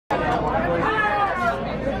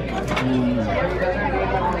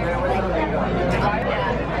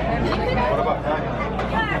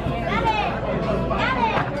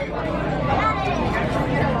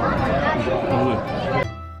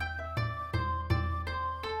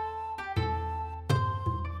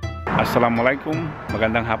Assalamualaikum,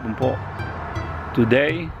 magandang hapon po.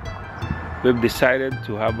 Today, we've decided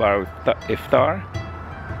to have our iftar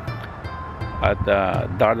at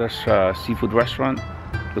Darda Seafood Restaurant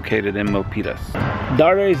located in Milpitas.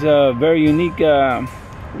 Darda is a very unique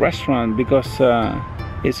restaurant because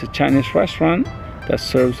it's a Chinese restaurant that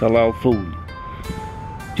serves halal food.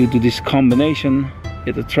 Due to this combination,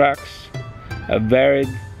 it attracts a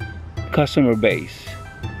varied customer base.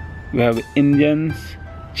 We have Indians,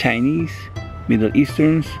 Chinese, Middle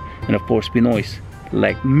Easterns, and of course Pinoys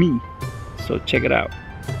like me. So check it out.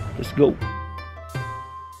 Let's go.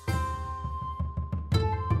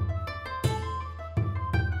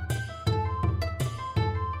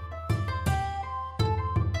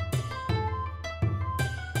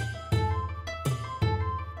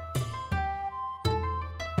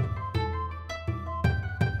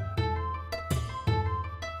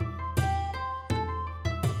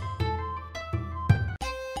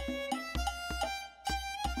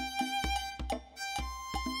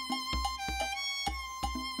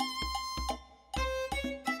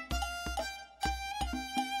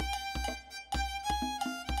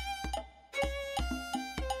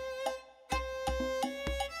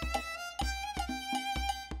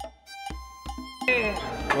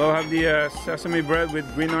 We'll have the sesame bread with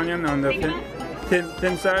green onion on the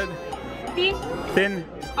thin side. Thin?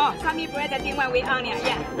 Oh, sesame bread, the thin one with onion,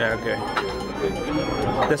 yeah. Yeah, okay.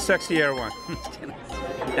 The sexier one.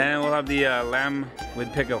 And we'll have the lamb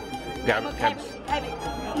with pickle.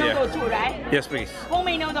 Noodle too, right? Yes, please.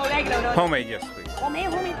 Homemade noodle, regular noodle? Homemade, yes, please.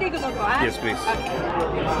 Homemade big noodle, huh? Yes, please.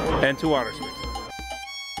 Okay. And 2 waters, please.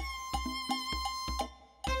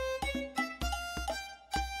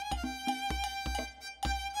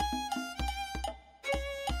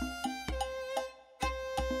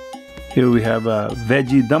 Here we have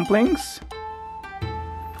veggie dumplings,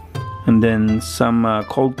 and then some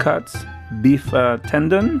cold cuts beef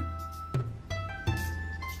tendon,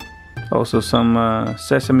 also some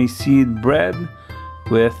sesame seed bread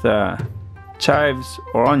with chives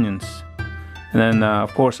or onions, and then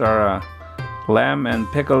of course our lamb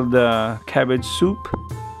and pickled cabbage soup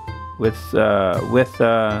with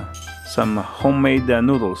some homemade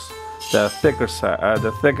noodles, the thicker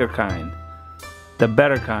kind, the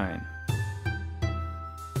better kind.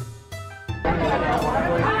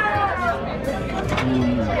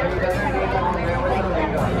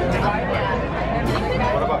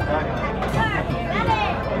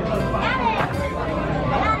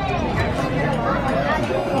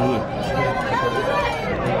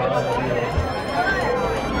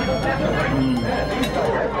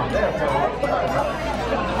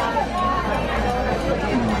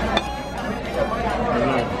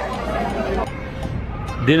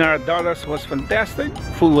 Dinner at Darda's was fantastic.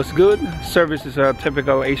 Food was good. Service is a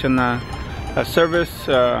typical Asian service.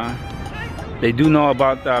 They do know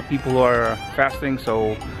about people who are fasting,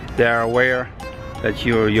 so they are aware that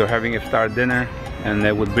you're having iftar dinner, and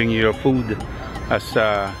they would bring you your food as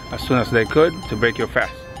soon as they could to break your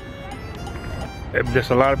fast. If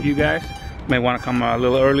there's a lot of you guys, you may want to come a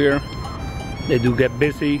little earlier. They do get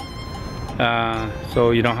busy,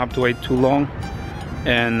 so you don't have to wait too long.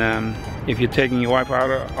 And if you're taking your wife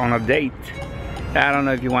out on a date, I don't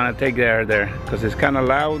know if you want to take her there because it's kind of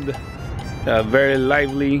loud, very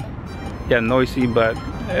lively, yeah, noisy, but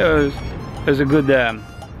it was a good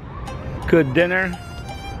good dinner.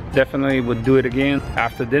 Definitely would do it again.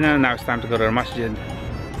 After dinner, now it's time to go to the masjid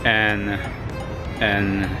and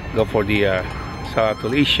go for the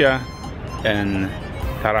Salatul Isha and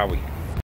Tarawih.